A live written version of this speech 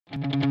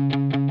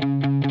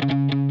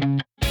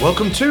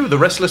Welcome to the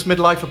Restless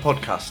Midlifer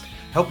podcast,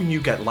 helping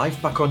you get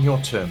life back on your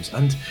terms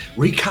and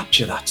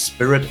recapture that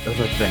spirit of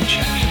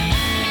adventure.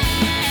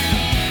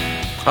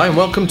 Hi, and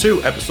welcome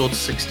to episode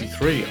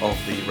 63 of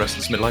the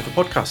Restless Midlifer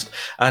podcast.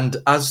 And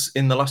as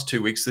in the last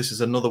 2 weeks, this is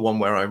another one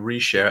where I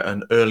reshare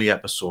an early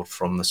episode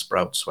from the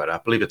Sprout Sweater. I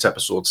believe it's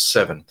episode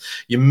 7.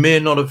 You may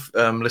not have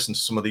listened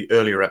to some of the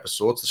earlier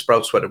episodes. The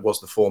Sprout Sweater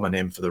was the former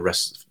name for the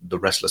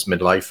Restless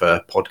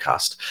Midlifer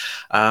podcast.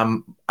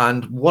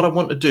 And what I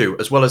want to do,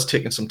 as well as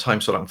taking some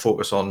time so that I can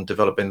focus on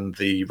developing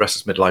the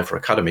Restless Midlifer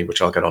Academy,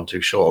 which I'll get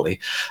onto shortly,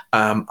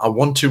 I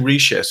want to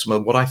reshare some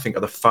of what I think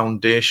are the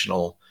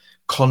foundational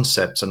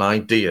concepts and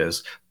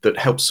ideas that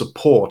help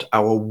support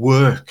our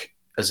work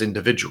as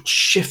individuals,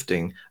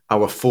 shifting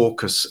our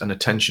focus and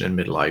attention in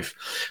midlife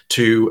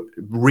to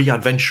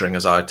re-adventuring,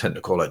 as I tend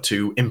to call it,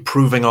 to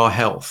improving our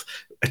health,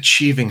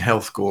 achieving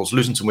health goals,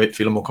 losing some weight,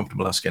 feeling more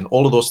comfortable in our skin,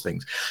 all of those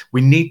things.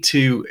 We need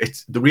to,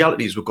 the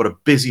reality is we've got a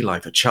busy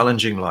life, a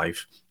challenging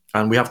life,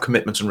 and we have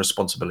commitments and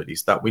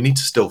responsibilities that we need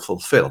to still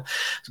fulfill.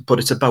 But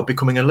it's about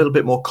becoming a little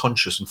bit more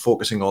conscious and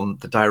focusing on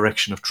the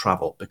direction of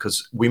travel,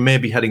 because we may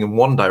be heading in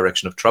one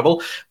direction of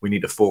travel. We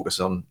need to focus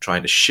on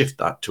trying to shift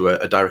that to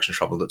a direction of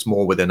travel that's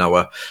more within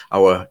our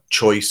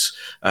choice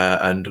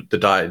and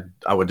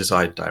our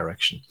desired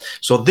direction.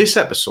 So this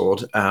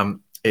episode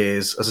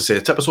is, as I say,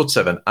 it's episode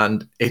 7,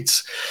 and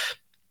it's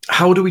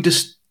how do we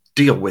just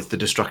deal with the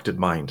distracted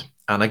mind?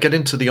 And I get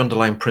into the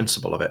underlying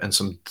principle of it and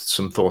some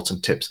thoughts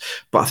and tips.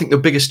 But I think the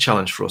biggest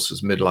challenge for us as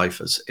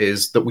midlifers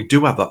is that we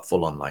do have that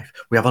full-on life.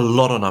 We have a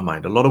lot on our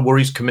mind, a lot of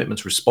worries,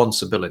 commitments,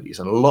 responsibilities,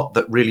 and a lot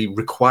that really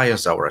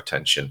requires our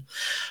attention.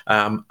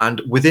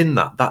 And within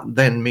that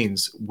then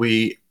means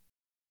we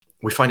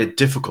find it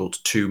difficult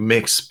to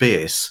make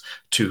space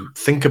to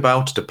think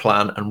about, to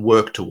plan and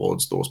work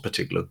towards those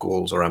particular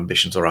goals or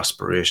ambitions or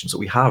aspirations that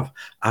we have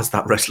as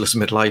that restless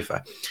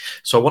midlifer.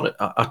 So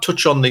I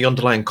touch on the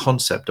underlying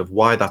concept of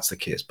why that's the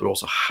case, but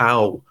also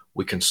how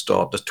we can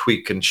start to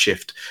tweak and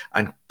shift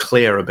and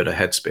clear a bit of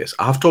headspace.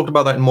 I've talked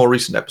about that in more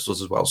recent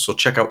episodes as well, so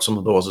check out some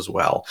of those as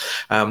well.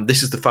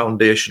 This is the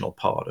foundational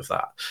part of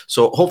that.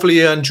 So hopefully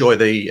you enjoy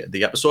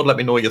the episode. Let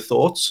me know your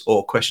thoughts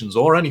or questions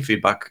or any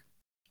feedback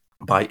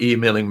by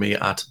emailing me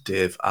at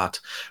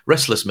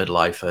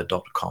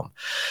dave@restlessmidlifer.com.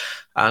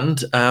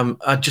 And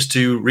just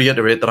to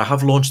reiterate that I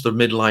have launched the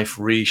Midlife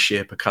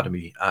ReShape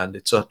Academy, and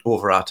it's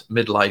over at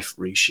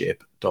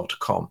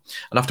midlifereshape.com.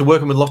 And after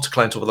working with lots of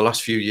clients over the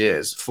last few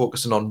years,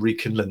 focusing on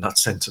rekindling that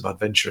sense of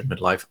adventure in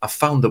midlife, I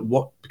found that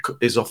what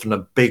is often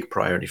a big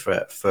priority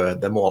for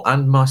them all,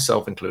 and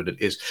myself included,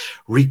 is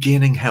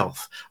regaining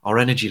health, our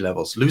energy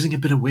levels, losing a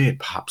bit of weight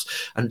perhaps,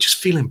 and just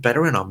feeling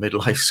better in our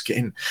midlife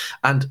skin.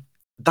 And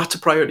that's a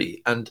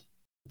priority, and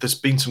there's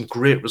been some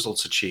great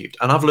results achieved,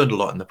 and I've learned a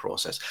lot in the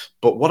process.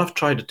 But what I've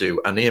tried to do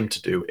and aim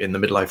to do in the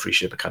Midlife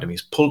ReShape Academy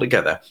is pull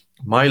together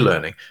my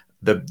learning,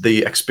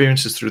 the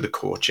experiences through the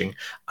coaching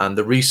and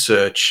the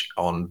research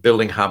on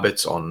building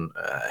habits, on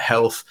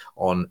health,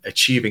 on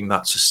achieving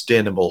that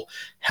sustainable,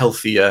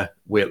 healthier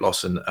weight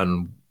loss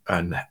and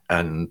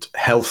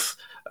health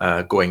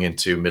going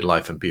into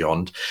midlife and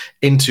beyond,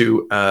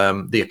 into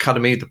the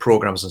academy, the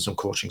programs, and some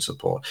coaching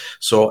support.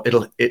 So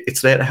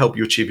it's there to help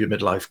you achieve your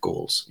midlife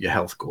goals, your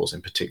health goals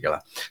in particular.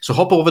 So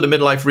hop over to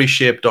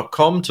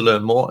midlifereshape.com to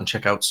learn more and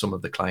check out some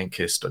of the client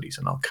case studies.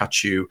 And I'll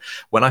catch you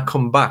when I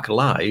come back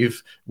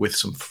live with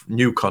some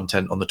new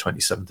content on the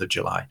 27th of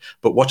July.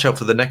 But watch out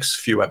for the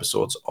next few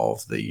episodes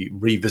of the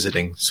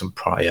revisiting some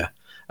prior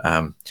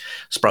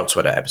Sprout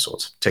Sweater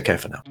episodes. Take care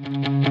for now.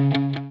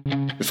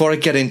 Before I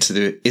get into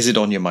the is it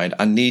on your mind,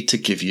 I need to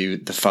give you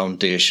the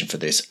foundation for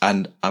this,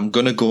 and I'm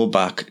going to go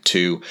back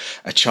to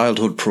a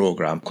childhood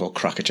program called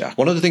Crackerjack.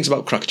 One of the things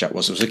about Crackerjack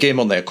was there was a game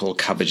on there called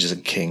Cabbages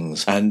and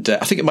Kings, and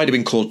I think it might have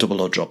been called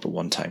Double or Drop at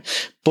one time,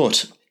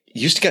 but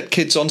you used to get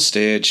kids on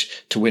stage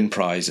to win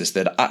prizes.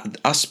 They'd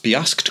be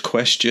asked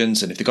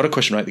questions, and if they got a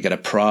question right, they get a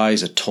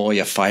prize, a toy,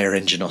 a fire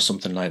engine or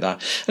something like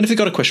that. And if they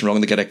got a question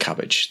wrong, they get a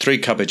cabbage. 3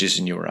 cabbages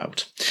and you were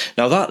out.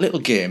 Now that little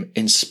game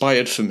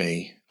inspired for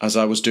me, as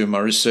I was doing my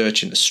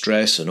research into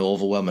stress and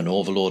overwhelm and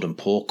overload and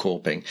poor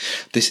coping,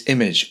 this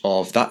image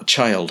of that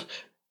child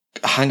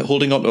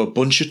holding onto a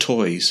bunch of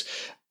toys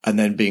and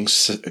then being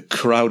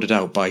crowded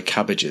out by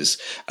cabbages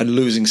and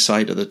losing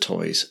sight of the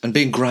toys and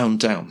being ground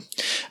down.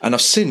 And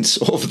I've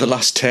since, over the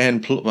last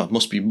 10, well,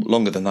 must be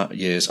longer than that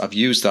years, I've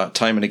used that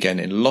time and again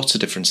in lots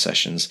of different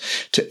sessions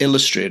to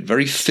illustrate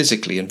very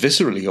physically and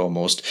viscerally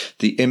almost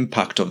the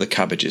impact of the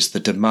cabbages, the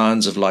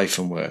demands of life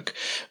and work.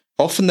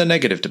 Often the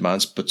negative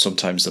demands, but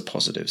sometimes the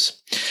positives.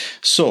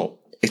 So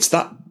it's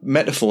that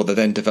metaphor that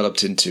then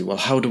developed into, well,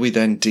 how do we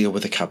then deal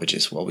with the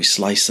cabbages? Well, we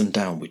slice them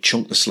down. We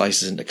chunk the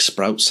slices into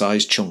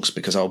sprout-sized chunks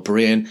because our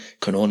brain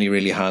can only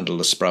really handle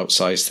the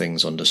sprout-sized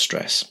things under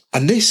stress.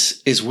 And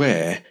this is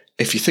where,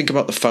 if you think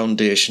about the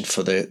foundation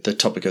for the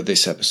topic of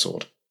this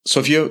episode, so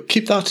if you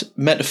keep that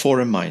metaphor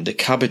in mind, the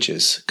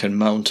cabbages can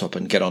mount up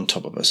and get on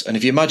top of us. And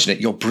if you imagine it,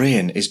 your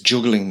brain is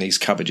juggling these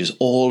cabbages,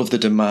 all of the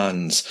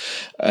demands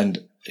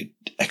and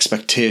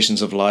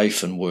expectations of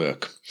life and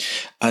work.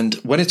 And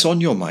when it's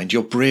on your mind,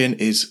 your brain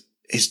is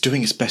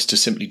doing its best to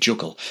simply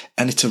juggle,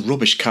 and it's a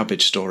rubbish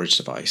cabbage storage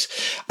device.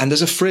 And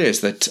there's a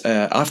phrase that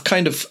I've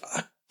kind of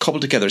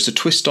cobbled together. It's a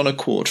twist on a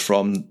quote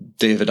from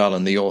David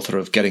Allen, the author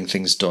of Getting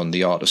Things Done,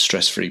 The Art of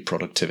Stress-Free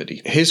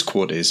Productivity. His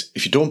quote is,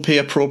 if you don't pay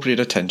appropriate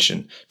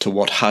attention to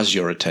what has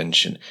your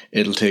attention,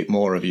 it'll take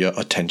more of your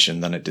attention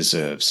than it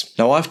deserves.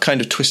 Now, I've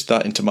kind of twisted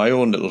that into my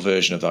own little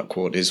version of that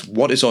quote is,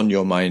 what is on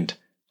your mind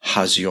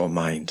has your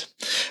mind.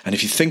 And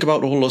if you think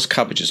about all those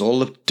cabbages, all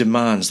the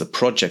demands, the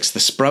projects,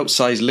 the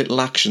sprout-sized little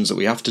actions that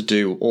we have to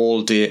do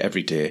all day,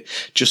 every day,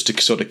 just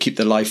to sort of keep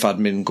the life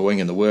admin going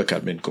and the work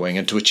admin going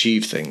and to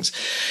achieve things,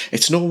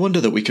 it's no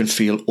wonder that we can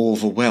feel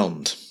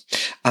overwhelmed.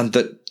 And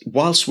that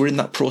whilst we're in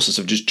that process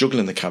of just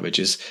juggling the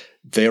cabbages,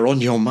 they're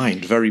on your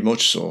mind, very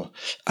much so.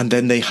 And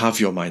then they have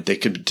your mind. They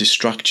can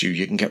distract you.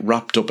 You can get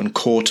wrapped up and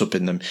caught up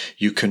in them.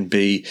 You can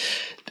be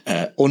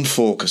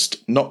unfocused,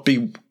 not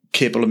be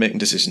capable of making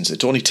decisions.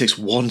 It only takes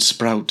one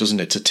sprout, doesn't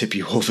it, to tip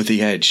you over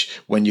the edge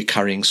when you're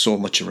carrying so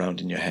much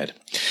around in your head.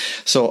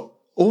 So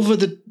over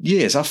the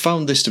years, I've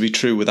found this to be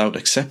true without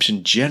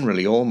exception,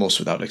 generally almost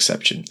without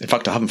exception. In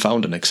fact, I haven't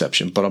found an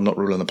exception, but I'm not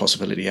ruling the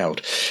possibility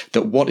out,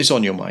 that what is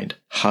on your mind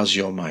has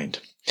your mind.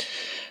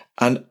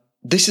 And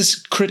this is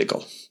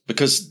critical,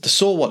 because the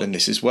so what in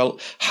this is, well,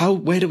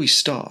 where do we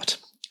start?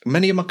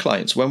 Many of my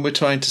clients, when we're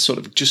trying to sort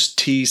of just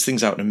tease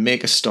things out and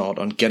make a start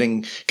on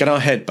get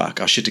our head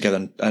back, our shit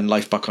together and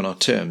life back on our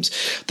terms,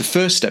 the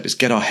first step is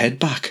get our head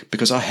back,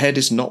 because our head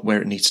is not where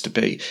it needs to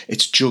be.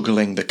 It's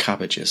juggling the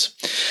cabbages.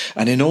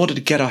 And in order to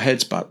get our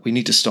heads back, we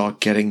need to start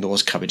getting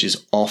those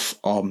cabbages off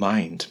our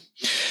mind.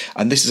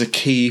 And this is a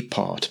key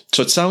part.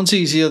 So it sounds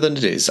easier than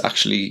it is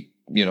actually,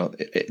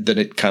 than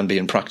it can be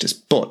in practice,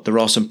 but there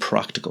are some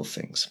practical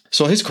things.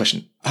 So here's a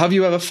question. Have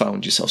you ever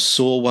found yourself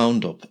so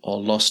wound up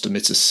or lost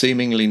amidst a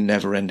seemingly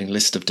never-ending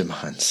list of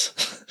demands?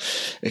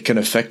 It can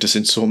affect us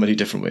in so many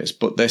different ways,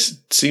 but there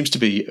seems to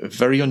be a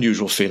very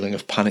unusual feeling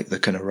of panic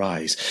that can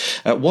arise.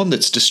 One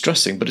that's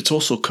distressing, but it's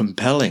also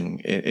compelling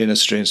in a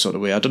strange sort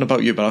of way. I don't know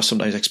about you, but I've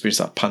sometimes experienced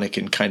that panic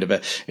in kind of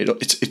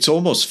it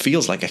almost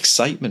feels like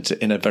excitement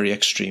in a very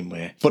extreme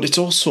way, but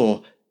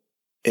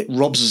it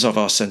robs us of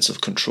our sense of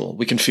control.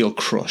 We can feel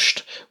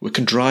crushed. We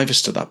can drive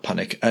us to that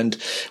panic. And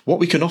what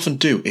we can often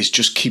do is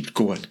just keep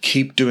going,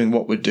 keep doing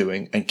what we're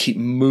doing and keep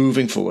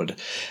moving forward,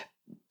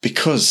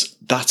 because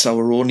that's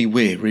our only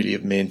way really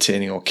of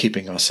maintaining or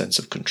keeping our sense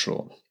of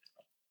control.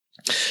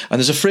 And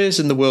there's a phrase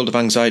in the world of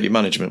anxiety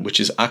management,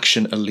 which is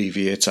action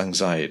alleviates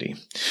anxiety.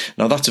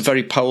 Now, that's a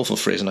very powerful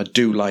phrase, and I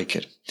do like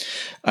it.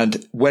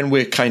 And when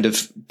we're kind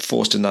of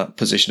forced in that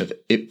position of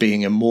it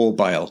being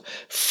immobile,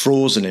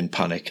 frozen in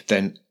panic,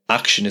 then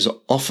action is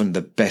often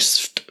the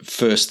best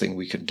first thing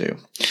we can do.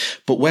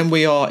 But when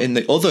we are in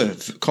the other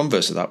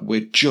converse of that, we're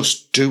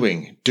just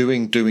doing,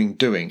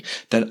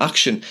 then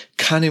action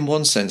can, in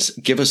one sense,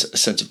 give us a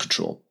sense of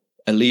control,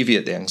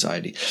 alleviate the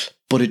anxiety,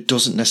 but it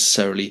isn't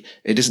necessarily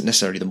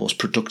the most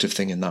productive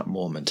thing in that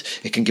moment.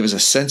 It can give us a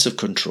sense of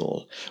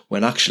control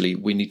when actually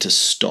we need to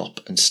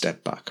stop and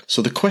step back.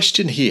 So the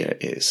question here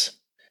is,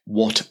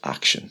 what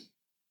action?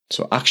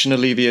 So action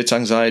alleviates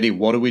anxiety.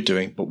 What are we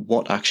doing? But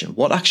what action?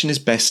 What action is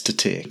best to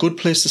take? A good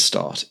place to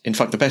start, in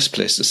fact, the best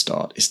place to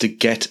start, is to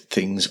get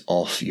things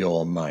off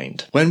your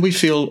mind. When we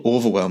feel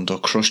overwhelmed or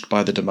crushed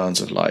by the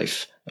demands of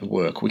life and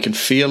work, we can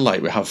feel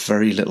like we have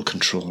very little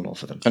control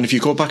over them. And if you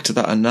go back to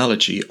that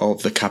analogy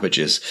of the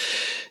cabbages,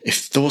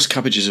 if those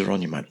cabbages are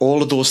on your mind,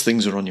 all of those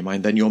things are on your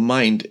mind, then your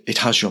mind, it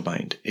has your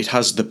mind. It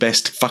has the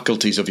best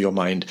faculties of your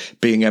mind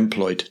being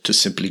employed to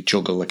simply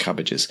juggle the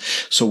cabbages.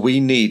 So we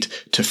need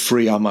to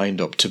free our mind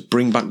up, to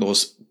bring back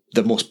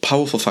the most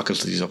powerful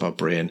faculties of our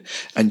brain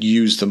and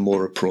use them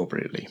more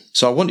appropriately.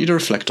 So I want you to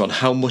reflect on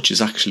how much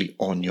is actually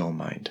on your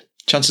mind.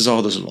 Chances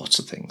are there's lots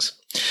of things.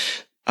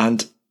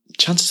 And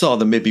chances are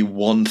there may be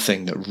one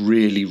thing that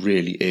really,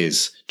 really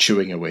is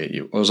chewing away at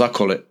you. Or as I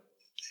call it,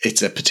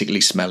 it's a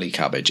particularly smelly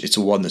cabbage. It's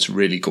one that's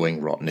really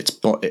going rotten.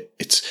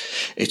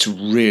 It's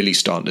really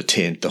starting to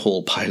taint the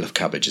whole pile of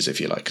cabbages,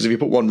 if you like. Because if you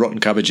put one rotten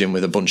cabbage in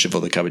with a bunch of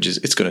other cabbages,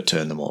 it's going to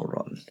turn them all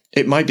rotten.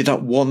 It might be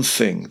that one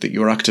thing that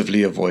you're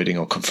actively avoiding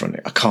or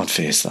confronting. I can't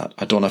face that.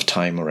 I don't have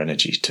time or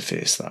energy to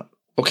face that.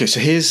 Okay, so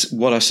here's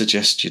what I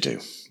suggest you do.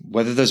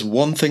 Whether there's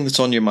one thing that's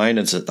on your mind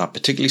and it's that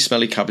particularly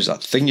smelly cabbage,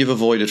 that thing you've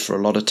avoided for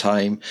a lot of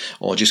time,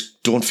 or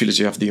just don't feel as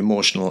you have the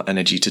emotional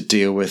energy to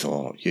deal with,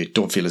 or you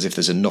don't feel as if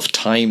there's enough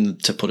time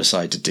to put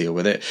aside to deal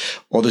with it,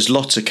 or there's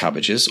lots of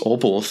cabbages, or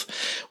both,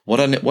 what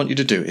I want you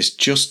to do is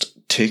just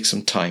take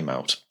some time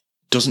out.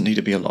 Doesn't need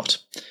to be a lot.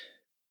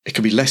 It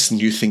can be less than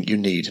you think you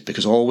need,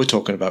 because all we're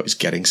talking about is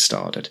getting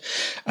started.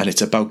 And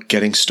it's about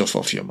getting stuff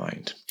off your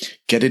mind.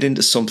 Get it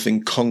into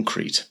something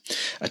concrete.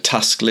 A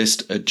task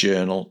list, a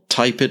journal,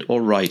 type it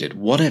or write it,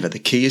 whatever. The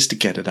key is to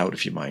get it out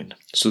of your mind.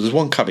 So there's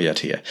one caveat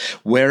here.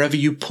 Wherever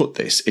you put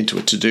this, into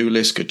a to-do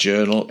list, a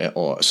journal,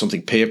 or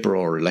something paper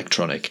or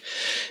electronic,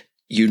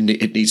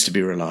 it needs to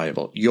be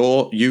reliable.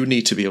 You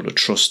need to be able to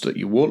trust that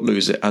you won't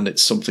lose it and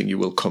it's something you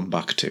will come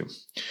back to.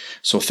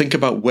 So think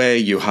about where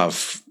you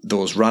have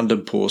those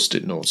random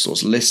post-it notes,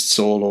 those lists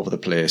all over the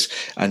place,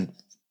 and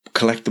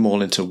collect them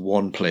all into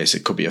one place.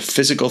 It could be a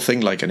physical thing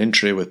like an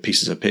in-tray with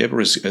pieces of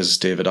paper, as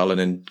David Allen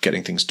in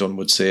Getting Things Done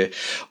would say,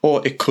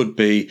 or it could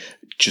be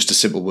just a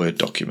simple Word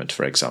document,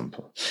 for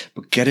example.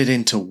 But get it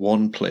into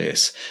one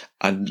place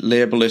and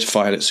label it,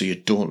 file it so you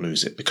don't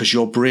lose it, because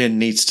your brain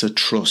needs to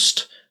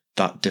trust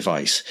that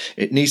device.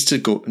 It needs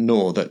to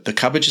know that the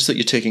cabbages that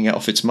you're taking out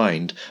of its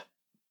mind,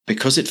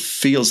 because it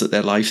feels that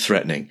they're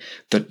life-threatening,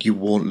 that you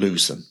won't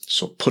lose them.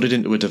 So put it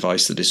into a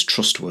device that is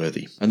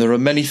trustworthy. And there are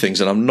many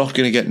things, and I'm not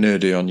going to get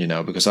nerdy on you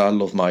now because I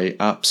love my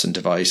apps and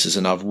devices,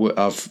 and I've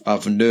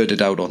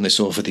nerded out on this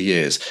over the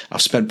years.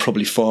 I've spent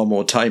probably far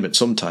more time at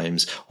some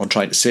times on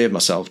trying to save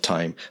myself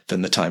time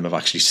than the time I've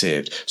actually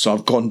saved. So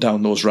I've gone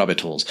down those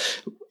rabbit holes.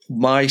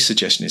 My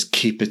suggestion is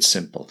keep it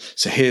simple.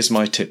 So here's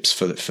my tips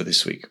for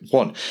this week.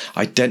 1,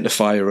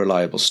 identify a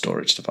reliable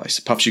storage device.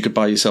 Perhaps you could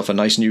buy yourself a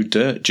nice new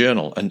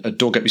journal. And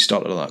don't get me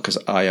started on that because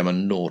I am a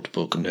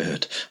notebook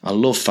nerd. I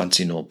love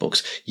fancy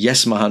notebooks.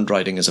 Yes, my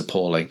handwriting is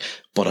appalling,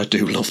 but I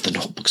do love the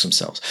notebooks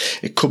themselves.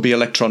 It could be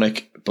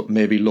electronic, but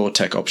maybe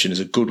low-tech option is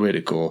a good way to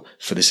go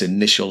for this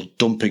initial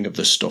dumping of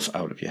the stuff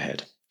out of your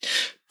head.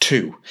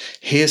 2,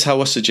 here's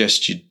how I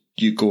suggest you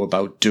go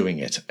about doing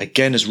it.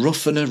 Again, as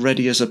rough and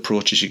ready as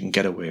approach as you can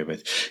get away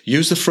with.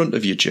 Use the front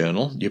of your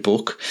journal, your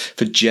book,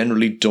 for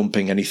generally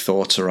dumping any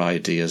thoughts or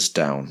ideas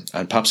down,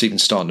 and perhaps even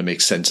starting to make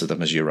sense of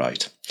them as you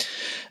write.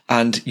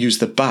 And use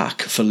the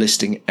back for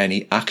listing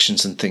any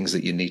actions and things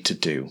that you need to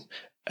do.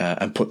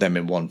 And put them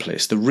in one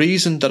place. The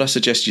reason that I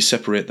suggest you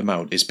separate them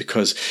out is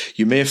because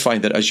you may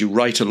find that as you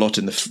write a lot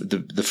in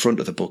the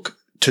front of the book,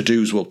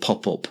 to-dos will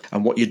pop up.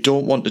 And what you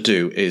don't want to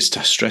do is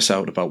to stress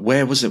out about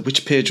where was it,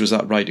 which page was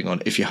that writing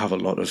on, if you have a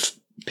lot of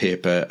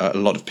paper, a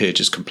lot of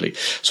pages complete.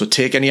 So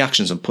take any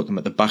actions and put them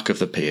at the back of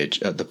the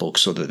page, at the book,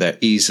 so that they're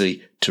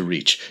easy to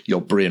reach. Your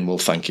brain will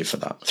thank you for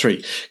that.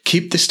 3,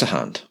 keep this to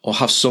hand or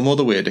have some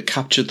other way to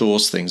capture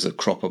those things that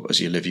crop up as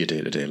you live your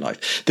day-to-day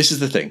life. This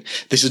is the thing.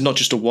 This is not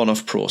just a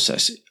one-off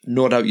process.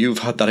 No doubt you've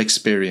had that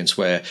experience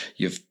where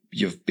you've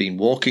been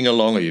walking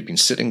along or you've been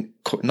sitting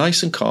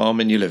nice and calm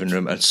in your living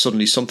room and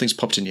suddenly something's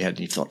popped in your head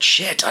and you've thought,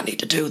 shit, I need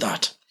to do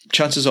that.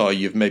 Chances are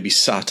you've maybe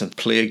sat and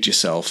plagued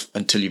yourself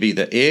until you've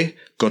either A,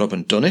 got up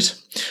and done it,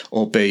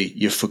 or B,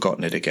 you've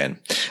forgotten it again.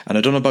 And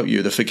I don't know about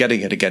you, the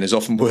forgetting it again is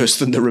often worse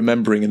than the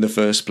remembering in the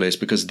first place,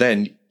 because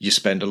then you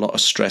spend a lot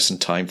of stress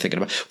and time thinking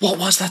about, what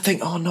was that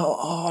thing? Oh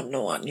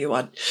no, I knew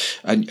I'd...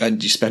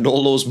 And you spend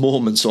all those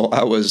moments or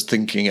hours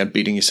thinking and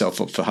beating yourself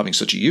up for having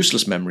such a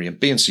useless memory and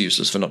being so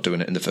useless for not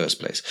doing it in the first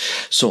place.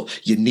 So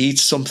you need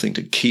something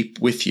to keep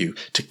with you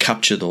to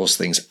capture those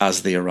things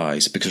as they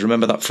arise. Because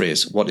remember that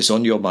phrase, what is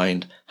on your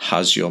mind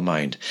has your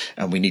mind.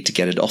 And we need to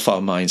get it off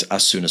our minds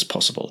as soon as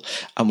possible.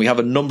 And we have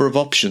a number of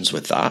options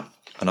with that,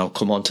 and I'll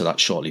come on to that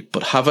shortly.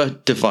 But have a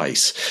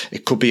device.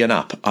 It could be an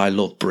app. I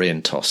love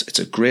Brain Toss. It's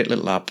a great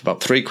little app,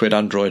 about £3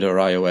 Android or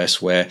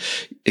iOS, where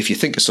if you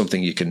think of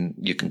something, you can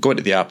go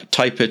into the app,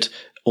 type it,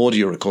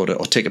 audio record it,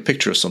 or take a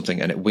picture of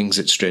something, and it wings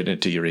it straight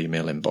into your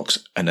email inbox,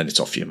 and then it's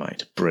off your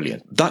mind.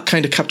 Brilliant. That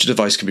kind of capture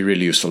device can be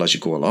really useful as you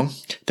go along.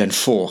 Then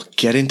 4,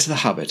 get into the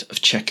habit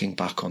of checking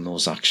back on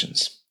those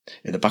actions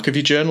in the back of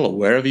your journal or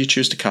wherever you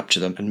choose to capture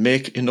them, and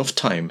make enough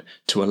time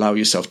to allow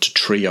yourself to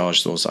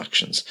triage those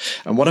actions.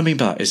 And what I mean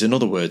by that is, in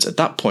other words, at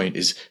that point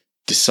is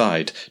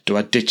decide, do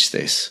I ditch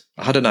this?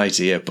 I had an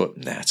idea, but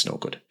it's no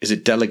good. Is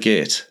it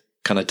delegate?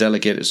 Can I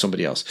delegate it to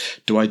somebody else?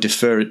 Do I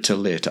defer it till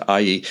later?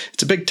 I.e.,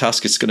 it's a big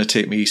task. It's going to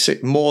take me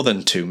more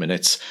than 2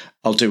 minutes.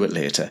 I'll do it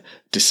later.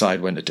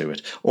 Decide when to do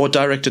it. Or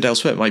direct it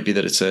elsewhere. It might be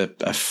that it's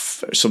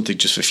something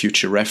just for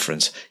future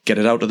reference. Get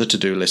it out of the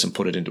to-do list and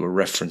put it into a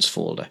reference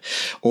folder.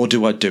 Or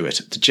do I do it?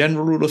 The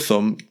general rule of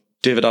thumb,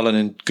 David Allen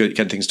in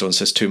Getting Things Done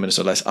says 2 minutes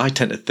or less. I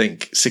tend to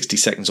think 60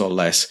 seconds or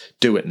less.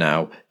 Do it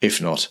now.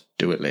 If not,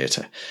 do it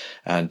later.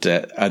 And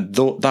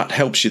that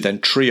helps you then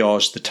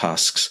triage the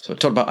tasks. So I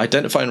talked about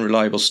identifying a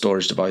reliable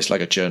storage device like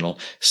a journal.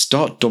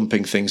 Start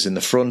dumping things in the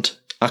front,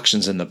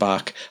 actions in the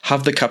back.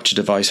 Have the capture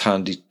device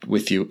handy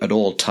with you at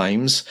all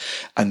times.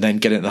 And then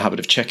get in the habit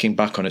of checking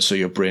back on it so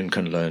your brain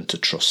can learn to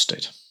trust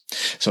it.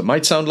 So it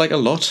might sound like a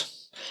lot.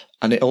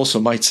 And it also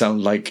might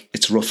sound like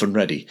it's rough and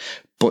ready.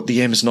 But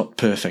the aim is not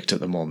perfect at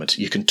the moment.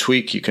 You can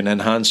tweak, you can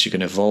enhance, you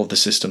can evolve the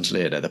systems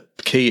later. The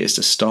key is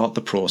to start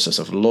the process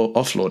of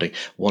offloading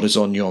what is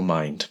on your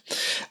mind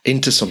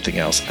into something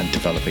else and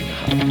developing a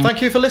habit.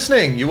 Thank you for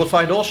listening. You will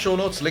find all show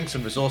notes, links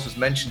and resources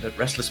mentioned at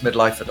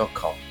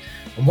restlessmidlifer.com.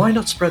 And why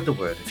not spread the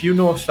word? If you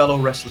know a fellow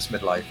restless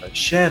midlifer,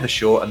 share the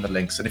show and the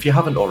links. And if you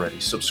haven't already,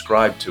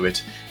 subscribe to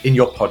it in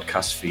your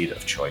podcast feed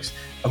of choice.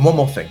 And one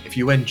more thing, if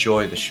you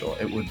enjoy the show,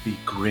 it would be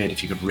great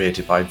if you could rate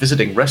it by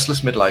visiting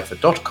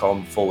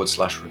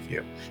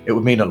restlessmidlifer.com/review. It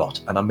would mean a lot,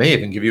 and I may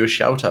even give you a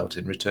shout out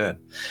in return.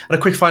 And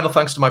a quick final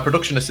thanks to my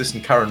production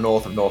assistant, Karen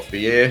North of North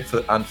VA,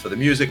 for the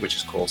music, which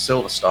is called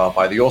Silver Star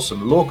by the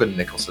awesome Logan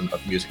Nicholson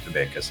of Music for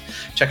Makers.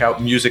 Check out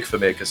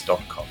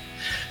musicformakers.com.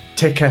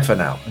 Take care for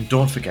now, and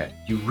don't forget,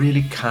 you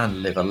really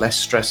can live a less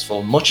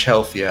stressful, much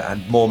healthier,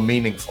 and more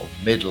meaningful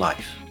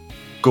midlife.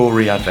 Go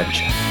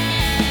re-adventure.